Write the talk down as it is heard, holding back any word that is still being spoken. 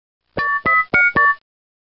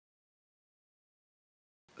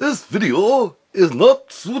This video is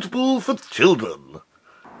not suitable for children.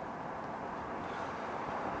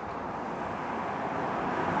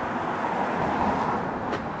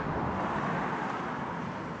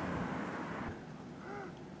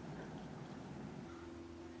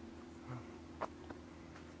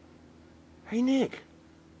 Hey Nick,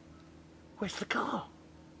 where's the car?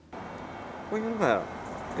 What are you on about?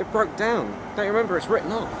 It broke down. Don't you remember? It's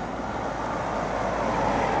written off.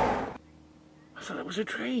 I thought it was a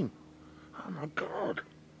dream. Oh my God.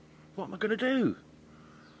 What am I going to do?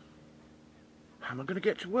 How am I going to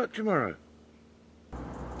get to work tomorrow?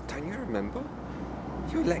 Don't you remember?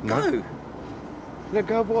 You were let No. go. Let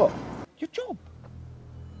go of what? Your job.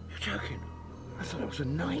 You're joking. I thought it was a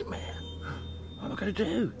nightmare. What am I going to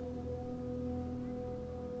do?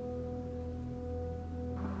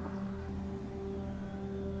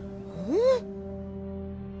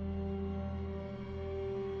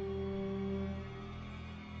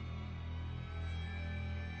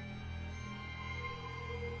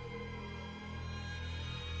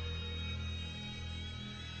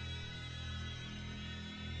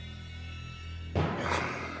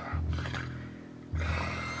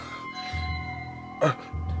 Huh?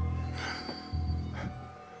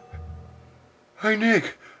 Hey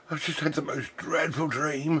Nick, I've just had the most dreadful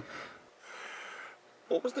dream.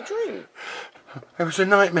 What was the dream? It was a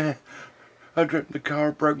nightmare. I dreamt the car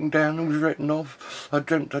had broken down and was written off. I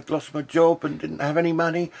dreamt I'd lost my job and didn't have any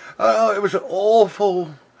money. Oh, it was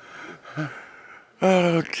awful.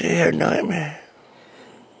 Oh dear, nightmare.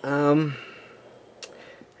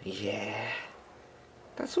 Yeah.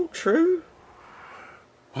 That's all true.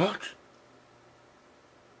 What?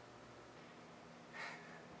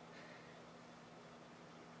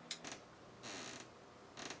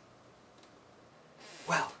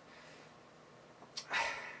 Well,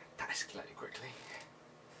 that escalated quickly.